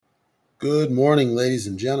Good morning, ladies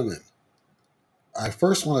and gentlemen. I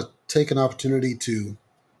first want to take an opportunity to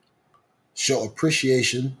show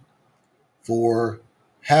appreciation for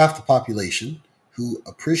half the population who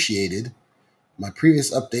appreciated my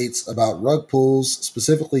previous updates about rug pulls,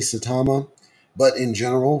 specifically Saitama, but in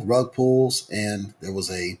general, rug pulls. And there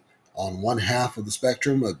was on one half of the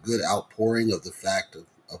spectrum, a good outpouring of the fact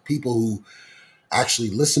of people who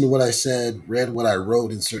actually listened to what I said, read what I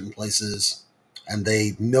wrote in certain places, and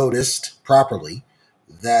they noticed properly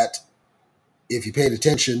that if you paid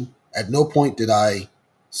attention, at no point did I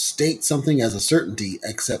state something as a certainty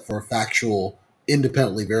except for factual,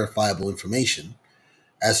 independently verifiable information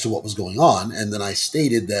as to what was going on. And then I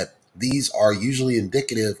stated that these are usually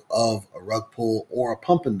indicative of a rug pull or a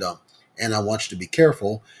pump and dump. And I want you to be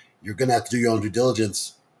careful. You're going to have to do your own due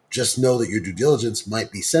diligence. Just know that your due diligence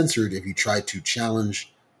might be censored if you try to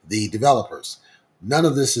challenge the developers. None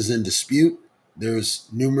of this is in dispute. There's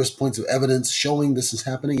numerous points of evidence showing this is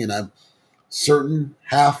happening, and I'm certain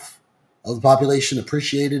half of the population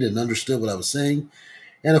appreciated and understood what I was saying.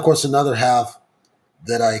 And of course, another half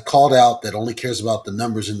that I called out that only cares about the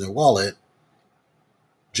numbers in their wallet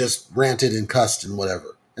just ranted and cussed and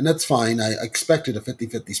whatever. And that's fine. I expected a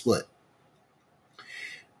 50-50 split.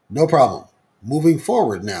 No problem. Moving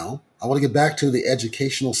forward now, I want to get back to the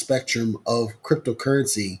educational spectrum of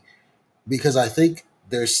cryptocurrency because I think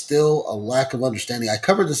there's still a lack of understanding. I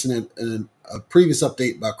covered this in a previous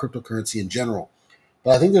update about cryptocurrency in general.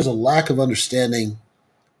 But I think there's a lack of understanding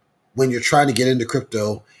when you're trying to get into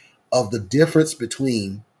crypto of the difference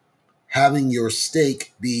between having your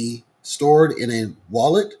stake be stored in a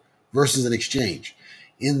wallet versus an exchange.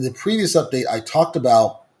 In the previous update, I talked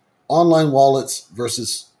about online wallets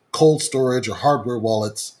versus cold storage or hardware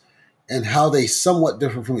wallets and how they somewhat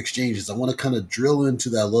differ from exchanges. I want to kind of drill into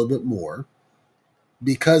that a little bit more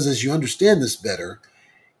because as you understand this better,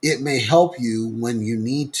 it may help you when you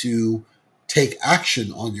need to take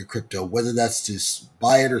action on your crypto, whether that's to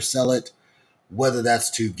buy it or sell it, whether that's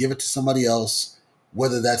to give it to somebody else,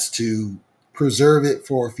 whether that's to preserve it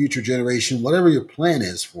for a future generation, whatever your plan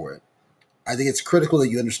is for it. I think it's critical that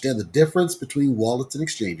you understand the difference between wallets and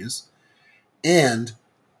exchanges and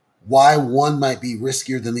why one might be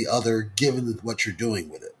riskier than the other given what you're doing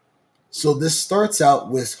with it. So this starts out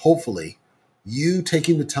with hopefully you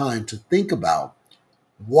taking the time to think about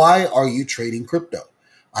why are you trading crypto?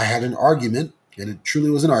 I had an argument, and it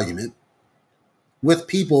truly was an argument, with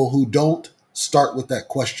people who don't start with that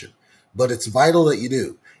question. But it's vital that you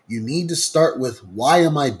do. You need to start with why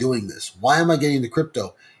am I doing this? Why am I getting into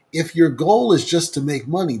crypto? If your goal is just to make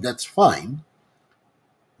money, that's fine.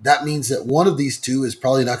 That means that one of these two is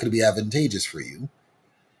probably not going to be advantageous for you.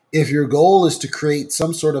 If your goal is to create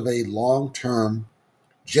some sort of a long term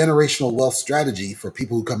generational wealth strategy for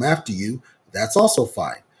people who come after you, that's also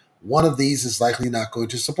fine. One of these is likely not going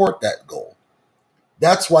to support that goal.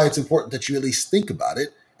 That's why it's important that you at least think about it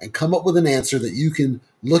and come up with an answer that you can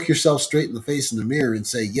look yourself straight in the face in the mirror and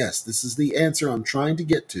say, yes, this is the answer I'm trying to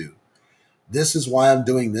get to. This is why I'm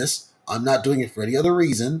doing this. I'm not doing it for any other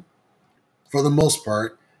reason, for the most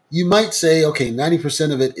part. You might say, okay,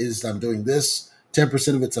 90% of it is I'm doing this,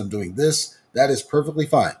 10% of it's I'm doing this. That is perfectly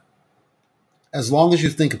fine. As long as you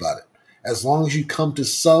think about it, as long as you come to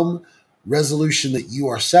some resolution that you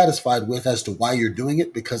are satisfied with as to why you're doing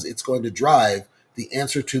it, because it's going to drive the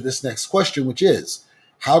answer to this next question, which is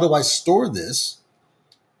how do I store this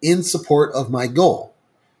in support of my goal?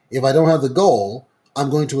 If I don't have the goal, I'm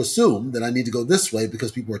going to assume that I need to go this way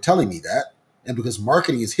because people are telling me that, and because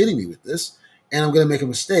marketing is hitting me with this, and I'm going to make a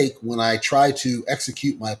mistake when I try to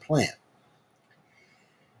execute my plan.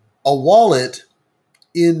 A wallet,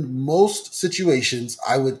 in most situations,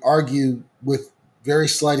 I would argue with very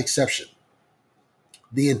slight exception,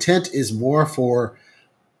 the intent is more for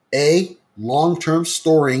a long-term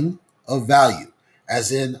storing of value,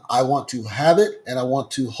 as in I want to have it and I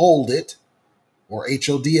want to hold it, or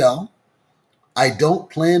HODL. I don't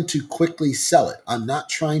plan to quickly sell it. I'm not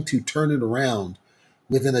trying to turn it around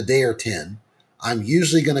within a day or 10. I'm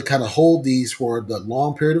usually going to kind of hold these for the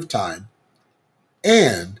long period of time.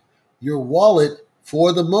 And your wallet,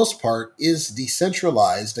 for the most part, is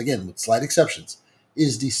decentralized, again, with slight exceptions,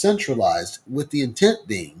 is decentralized with the intent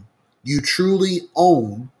being you truly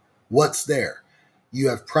own what's there. You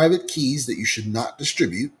have private keys that you should not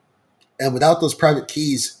distribute. And without those private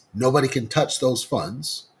keys, nobody can touch those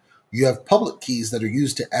funds. You have public keys that are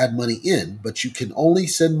used to add money in, but you can only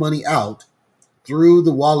send money out through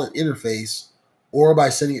the wallet interface or by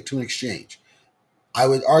sending it to an exchange. I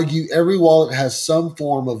would argue every wallet has some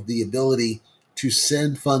form of the ability to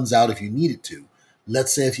send funds out if you needed to.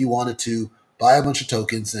 Let's say if you wanted to buy a bunch of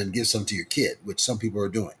tokens and give some to your kid, which some people are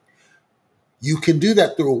doing. You can do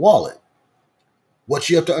that through a wallet. What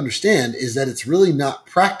you have to understand is that it's really not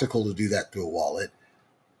practical to do that through a wallet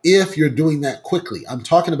if you're doing that quickly. I'm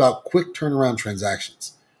talking about quick turnaround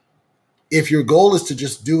transactions. If your goal is to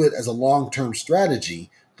just do it as a long-term strategy,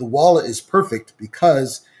 the wallet is perfect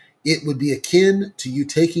because it would be akin to you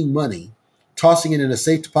taking money, tossing it in a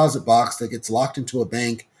safe deposit box that gets locked into a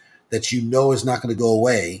bank that you know is not going to go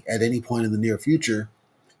away at any point in the near future,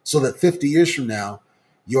 so that 50 years from now,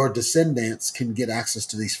 your descendants can get access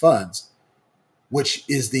to these funds, which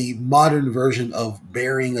is the modern version of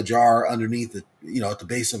burying a jar underneath at the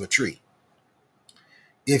base of a tree.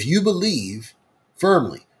 If you believe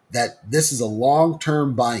firmly that this is a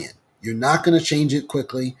long-term buy-in, you're not going to change it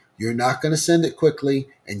quickly, you're not going to send it quickly,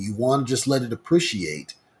 and you want to just let it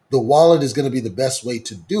appreciate, the wallet is going to be the best way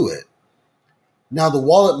to do it. Now, the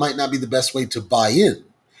wallet might not be the best way to buy in.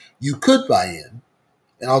 You could buy in,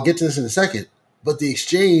 and I'll get to this in a second, but the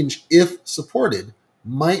exchange, if supported,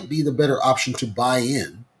 might be the better option to buy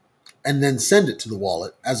in and then send it to the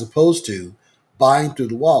wallet as opposed to buying through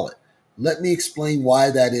the wallet. Let me explain why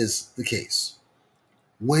that is the case.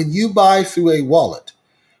 When you buy through a wallet,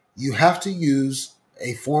 you have to use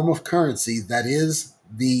a form of currency that is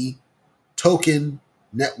the token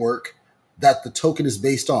network that the token is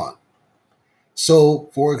based on. So,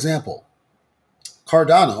 for example,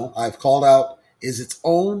 Cardano, I've called out, is its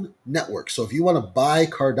own network. So if you want to buy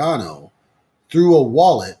Cardano through a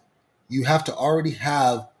wallet, you have to already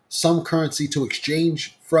have some currency to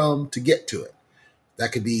exchange from to get to it.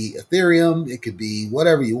 That could be Ethereum, it could be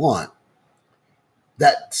whatever you want.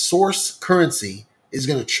 That source currency is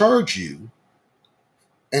going to charge you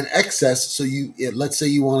an excess. So let's say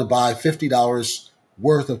you want to buy $50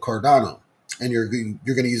 worth of Cardano, and you're going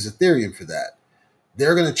to use Ethereum for that.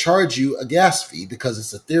 They're going to charge you a gas fee because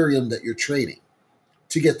it's Ethereum that you're trading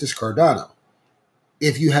to get this Cardano.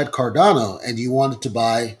 If you had Cardano and you wanted to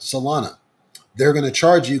buy Solana, they're going to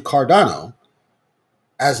charge you Cardano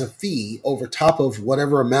as a fee over top of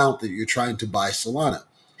whatever amount that you're trying to buy Solana.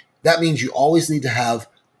 That means you always need to have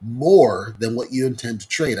more than what you intend to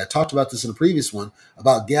trade. I talked about this in a previous one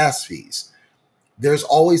about gas fees. There's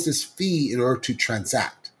always this fee in order to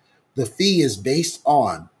transact. The fee is based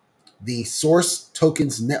on the source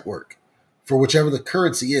tokens network for whichever the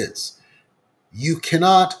currency is. You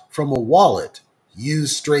cannot, from a wallet,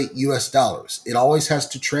 use straight US dollars. It always has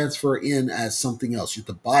to transfer in as something else. You have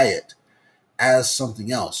to buy it as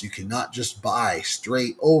something else. You cannot just buy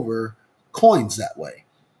straight over coins that way.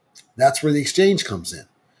 That's where the exchange comes in.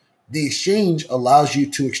 The exchange allows you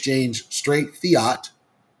to exchange straight fiat.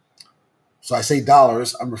 So I say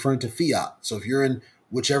dollars, I'm referring to fiat. So if you're in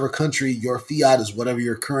whichever country, your fiat is whatever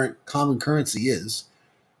your current common currency is.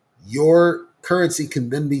 Your currency can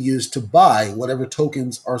then be used to buy whatever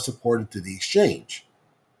tokens are supported through the exchange.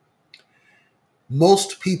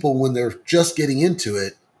 Most people, when they're just getting into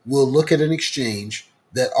it, will look at an exchange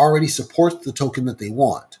that already supports the token that they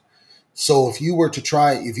want. So if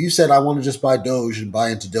you said, I want to just buy Doge and buy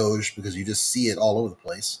into Doge because you just see it all over the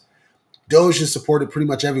place, Doge is supported pretty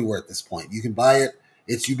much everywhere at this point. You can buy it.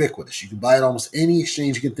 It's ubiquitous. You can buy it almost any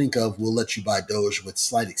exchange you can think of will let you buy Doge with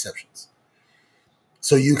slight exceptions.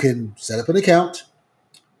 So you can set up an account,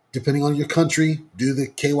 depending on your country, do the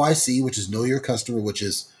KYC, which is know your customer, which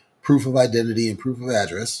is proof of identity and proof of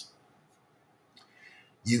address.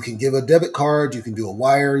 You can give a debit card, you can do a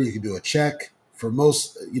wire, you can do a check. For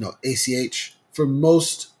most, ACH, for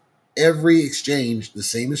most every exchange, the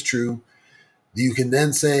same is true. You can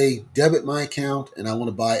then say, debit my account and I want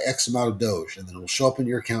to buy X amount of Doge, and then it will show up in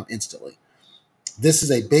your account instantly. This is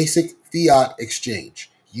a basic fiat exchange.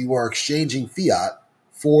 You are exchanging fiat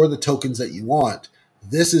for the tokens that you want.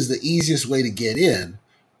 This is the easiest way to get in,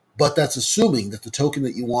 but that's assuming that the token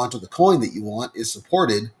that you want or the coin that you want is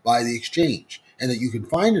supported by the exchange and that you can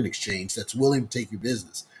find an exchange that's willing to take your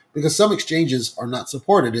business, because some exchanges are not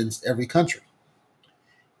supported in every country.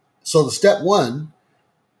 So the step one,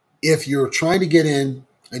 if you're trying to get in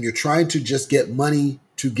and you're trying to just get money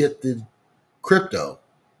to get the crypto,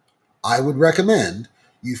 I would recommend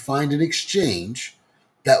you find an exchange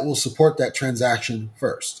that will support that transaction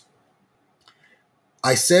first.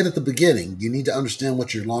 I said at the beginning, you need to understand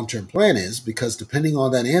what your long-term plan is, because depending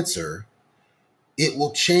on that answer, it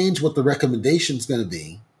will change what the recommendation is going to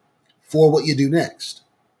be for what you do next.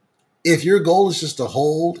 If your goal is just to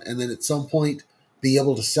hold and then at some point be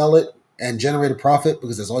able to sell it and generate a profit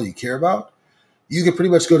because that's all you care about, you can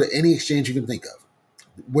pretty much go to any exchange you can think of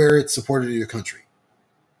where it's supported in your country.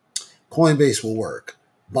 Coinbase will work.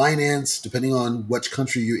 Binance, depending on which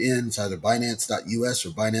country you're in, it's either Binance.us or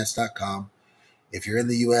Binance.com. If you're in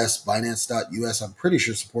the US, Binance.us, I'm pretty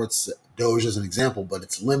sure supports Doge as an example, but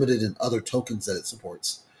it's limited in other tokens that it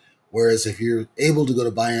supports. Whereas if you're able to go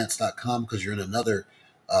to Binance.com because you're in another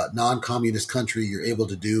non-communist country, you're able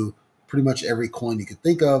to do pretty much every coin you could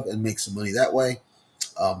think of and make some money that way.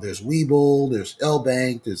 There's Webull, there's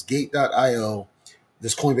LBank, there's Gate.io,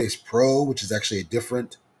 there's Coinbase Pro, which is actually a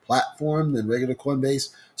different platform than regular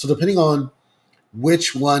Coinbase. So depending on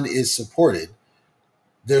which one is supported,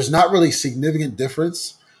 there's not really significant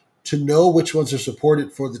difference. To know which ones are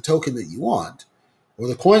supported for the token that you want or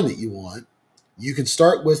the coin that you want, you can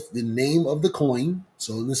start with the name of the coin.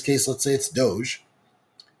 So in this case, let's say it's Doge.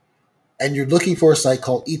 And you're looking for a site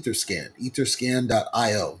called Etherscan,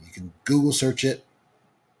 etherscan.io. You can Google search it.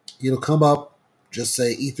 It'll come up, just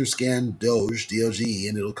say Etherscan Doge, D-O-G-E,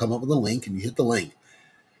 and it'll come up with a link, and you hit the link.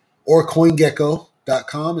 Or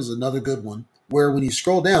CoinGecko.com is another good one, where when you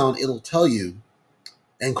scroll down, it'll tell you,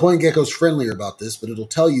 and CoinGecko's friendlier about this, but it'll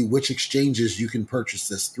tell you which exchanges you can purchase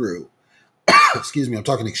this through. Excuse me, I'm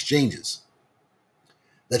talking exchanges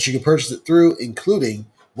that you can purchase it through, including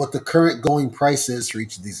what the current going price is for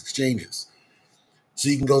each of these exchanges. So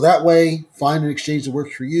you can go that way, find an exchange that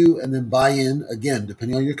works for you, and then buy in. Again,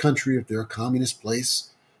 depending on your country, if they're a communist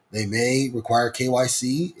place, they may require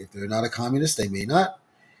KYC. If they're not a communist, they may not.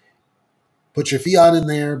 Put your fiat in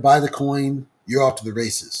there, buy the coin, you're off to the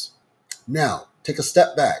races. Now, take a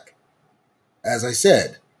step back. As I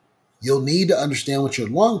said, you'll need to understand what your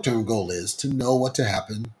long-term goal is to know what to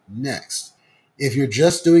happen next. If you're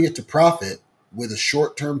just doing it to profit with a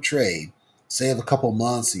short-term trade, say of a couple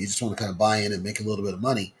months, and you just want to kind of buy in and make a little bit of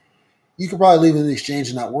money, you could probably leave it in the exchange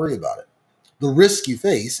and not worry about it. The risk you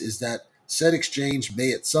face is that said exchange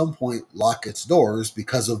may at some point lock its doors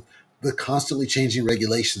because of the constantly changing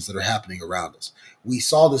regulations that are happening around us. We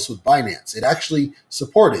saw this with Binance. It actually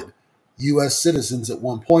supported U.S. citizens at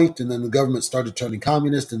one point, and then the government started turning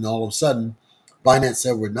communist, and all of a sudden, Binance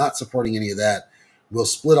said, we're not supporting any of that. We'll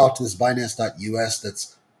split off to this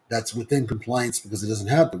Binance.us that's within compliance because it doesn't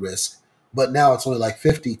have the risk, but now it's only like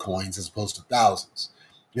 50 coins as opposed to thousands.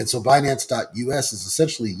 And so Binance.us is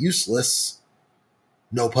essentially useless,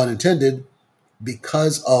 no pun intended,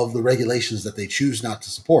 because of the regulations that they choose not to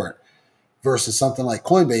support, versus something like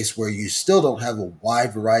Coinbase, where you still don't have a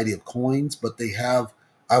wide variety of coins, but they have,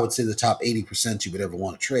 I would say, the top 80% you would ever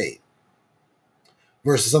want to trade.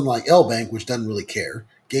 Versus something like LBank, which doesn't really care.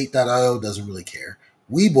 Gate.io doesn't really care.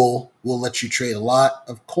 Webull will let you trade a lot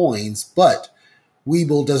of coins, but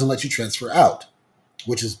Webull doesn't let you transfer out,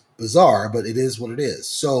 which is bizarre, but it is what it is.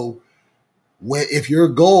 So if your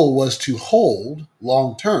goal was to hold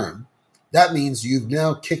long term, that means you've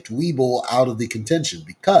now kicked Webull out of the contention,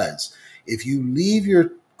 because if you leave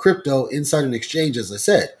your crypto inside an exchange, as I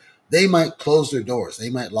said, they might close their doors. They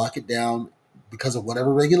might lock it down because of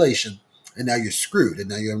whatever regulation, and now you're screwed, and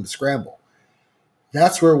now you're having to scramble.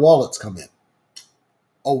 That's where wallets come in.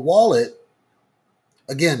 A wallet,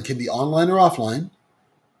 again, can be online or offline,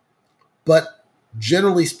 but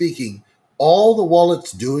generally speaking, all the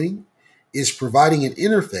wallet's doing is providing an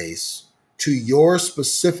interface to your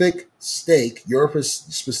specific stake, your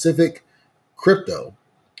specific crypto,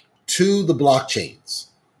 to the blockchains.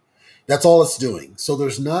 That's all it's doing. So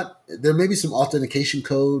there may be some authentication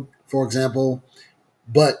code, for example,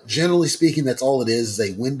 but generally speaking, that's all it is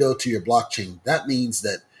a window to your blockchain. That means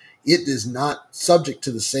that it is not subject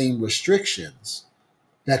to the same restrictions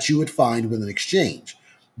that you would find with an exchange,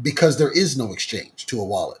 because there is no exchange to a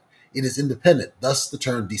wallet. It is independent, thus the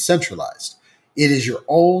term decentralized. It is your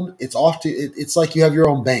own, it's like you have your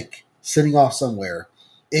own bank sitting off somewhere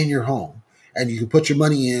in your home, and you can put your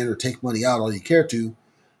money in or take money out all you care to.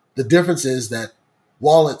 The difference is that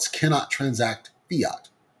wallets cannot transact fiat,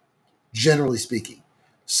 generally speaking.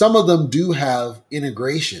 Some of them do have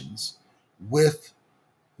integrations with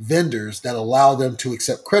vendors that allow them to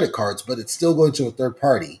accept credit cards, but it's still going to a third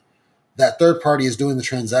party. That third party is doing the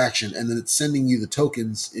transaction, and then it's sending you the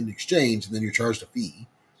tokens in exchange, and then you're charged a fee.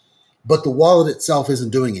 But the wallet itself isn't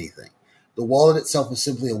doing anything. The wallet itself is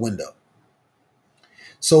simply a window.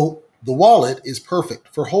 So the wallet is perfect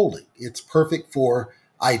for holding. It's perfect for,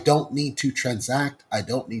 I don't need to transact. I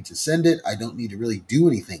don't need to send it. I don't need to really do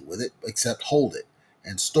anything with it except hold it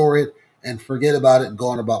and store it and forget about it and go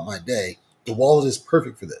on about my day. The wallet is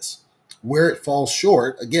perfect for this. Where it falls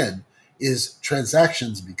short, again, is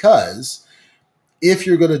transactions, because if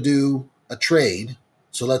you're going to do a trade,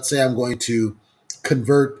 so let's say I'm going to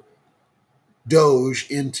convert Doge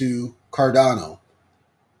into Cardano,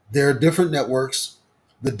 there are different networks.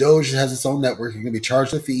 The Doge has its own network. You're going to be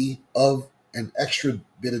charged a fee of an extra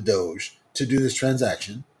bit of Doge to do this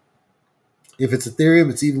transaction. If it's Ethereum,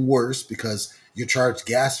 it's even worse because you're charged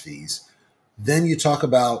gas fees. Then you talk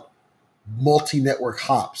about multi-network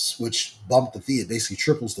hops, which bump the fee. It basically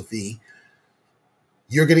triples the fee.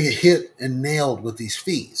 You're going to get hit and nailed with these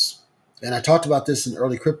fees. And I talked about this in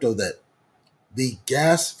early crypto, that the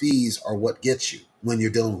gas fees are what gets you when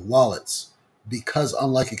you're dealing with wallets, because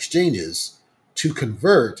unlike exchanges, to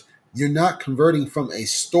convert, you're not converting from a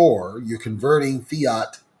store, you're converting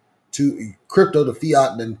fiat to crypto to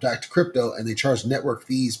fiat and then back to crypto, and they charge network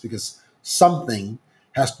fees because something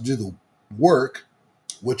has to do the work,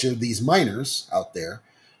 which are these miners out there,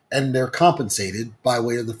 and they're compensated by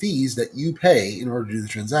way of the fees that you pay in order to do the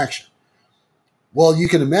transaction. Well, you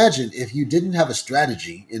can imagine if you didn't have a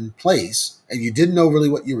strategy in place and you didn't know really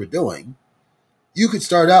what you were doing, you could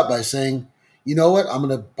start out by saying, you know what, I'm going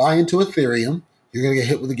to buy into Ethereum. You're going to get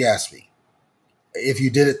hit with a gas fee. If you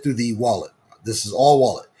did it through the wallet, this is all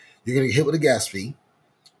wallet. You're going to get hit with a gas fee.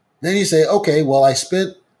 Then you say, okay, well, I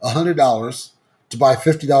spent $100 to buy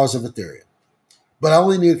 $50 of Ethereum, but I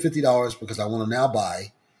only need $50 because I want to now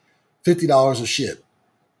buy $50 of SHIB.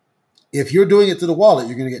 If you're doing it through the wallet,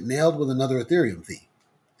 you're going to get nailed with another Ethereum fee.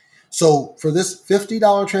 So for this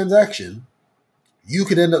 $50 transaction, you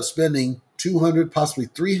could end up spending $200, possibly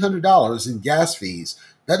 $300 in gas fees.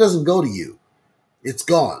 That doesn't go to you. It's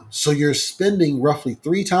gone. So you're spending roughly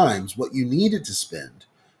 3 times what you needed to spend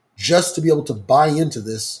just to be able to buy into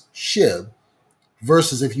this SHIB,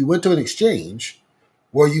 versus if you went to an exchange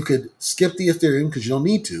where you could skip the Ethereum because you don't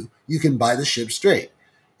need to, you can buy the SHIB straight.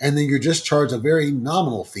 And then you're just charged a very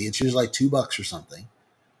nominal fee. It's usually like $2 or something.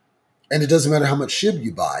 And it doesn't matter how much SHIB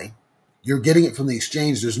you buy. You're getting it from the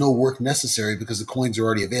exchange. There's no work necessary because the coins are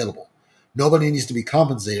already available. Nobody needs to be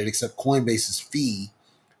compensated except Coinbase's fee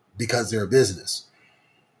because they're a business.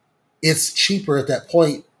 It's cheaper at that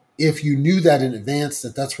point if you knew that in advance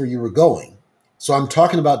that that's where you were going. So I'm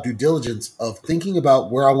talking about due diligence of thinking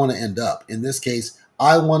about where I want to end up. In this case,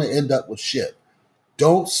 I want to end up with SHIB.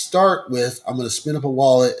 Don't start with, I'm going to spin up a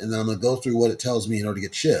wallet and then I'm going to go through what it tells me in order to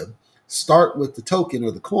get SHIB. Start with the token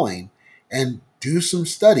or the coin and do some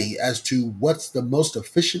study as to what's the most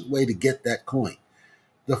efficient way to get that coin.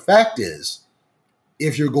 The fact is,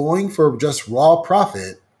 if you're going for just raw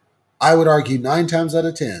profit, I would argue 9 times out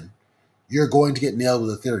of 10, you're going to get nailed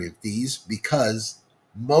with Ethereum fees, because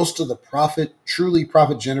most of the profit, truly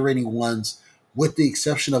profit generating ones, with the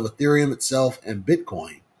exception of Ethereum itself and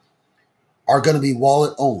Bitcoin, are going to be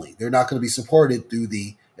wallet only. They're not going to be supported through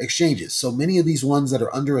the exchanges. So many of these ones that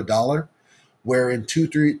are under $1, where in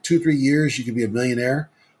 3 years you can be a millionaire,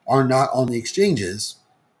 are not on the exchanges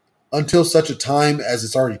until such a time as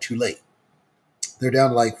it's already too late. They're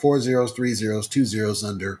down to like 4 zeros, 3 zeros, 2 zeros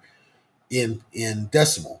under in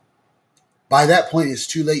decimal. By that point, it's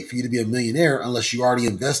too late for you to be a millionaire unless you already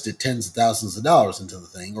invested tens of thousands of dollars into the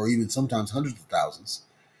thing, or even sometimes hundreds of thousands.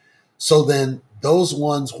 So then those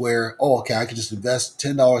ones where, okay, I could just invest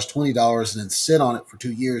 $10, $20 and then sit on it for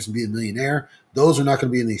 2 years and be a millionaire, those are not going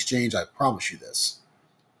to be in the exchange. I promise you this.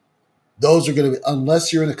 Those are going to be,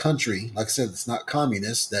 unless you're in a country, like I said, it's not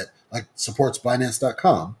communist, that like supports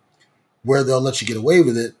Binance.com, where they'll let you get away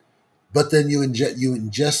with it, but then you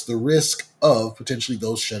ingest the risk of potentially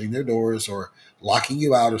those shutting their doors or locking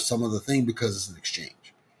you out or some other thing because it's an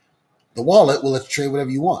exchange. The wallet will let you trade whatever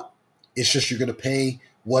you want. It's just you're going to pay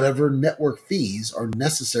whatever network fees are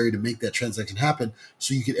necessary to make that transaction happen,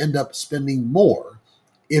 so you could end up spending more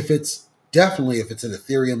if it's an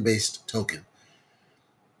Ethereum-based token.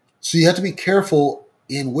 So you have to be careful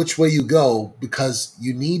in which way you go, because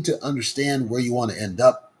you need to understand where you want to end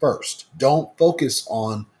up first. Don't focus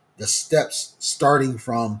on the steps starting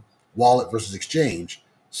from wallet versus exchange.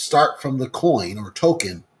 Start from the coin or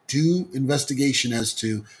token. Do investigation as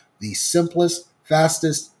to the simplest,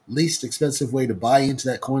 fastest, least expensive way to buy into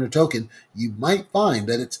that coin or token. You might find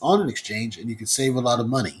that it's on an exchange and you can save a lot of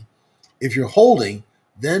money. If you're holding,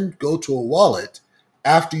 then go to a wallet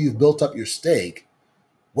after you've built up your stake,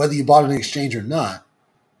 whether you bought an exchange or not.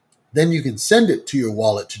 Then you can send it to your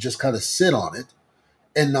wallet to just kind of sit on it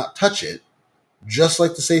and not touch it, just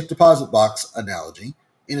like the safe deposit box analogy.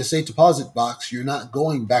 In a safe deposit box, you're not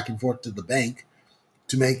going back and forth to the bank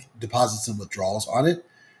to make deposits and withdrawals on it.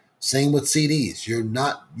 Same with CDs. You're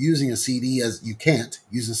not using a CD you can't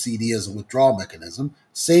use a CD as a withdrawal mechanism.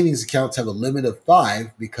 Savings accounts have a limit of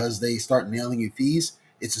 5 because they start nailing you fees.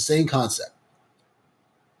 It's the same concept.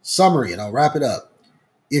 Summary, and I'll wrap it up.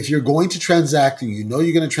 If you're going to transact and you know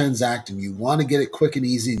you're going to transact and you want to get it quick and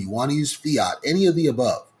easy and you want to use fiat, any of the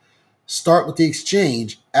above, start with the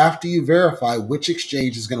exchange after you verify which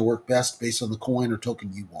exchange is going to work best based on the coin or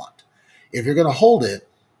token you want. If you're going to hold it,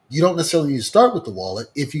 you don't necessarily need to start with the wallet.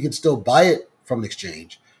 If you can still buy it from an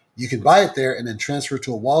exchange, you can buy it there and then transfer it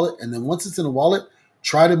to a wallet. And then once it's in a wallet,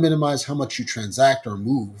 Try to minimize how much you transact or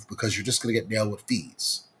move because you're just going to get nailed with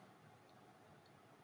fees.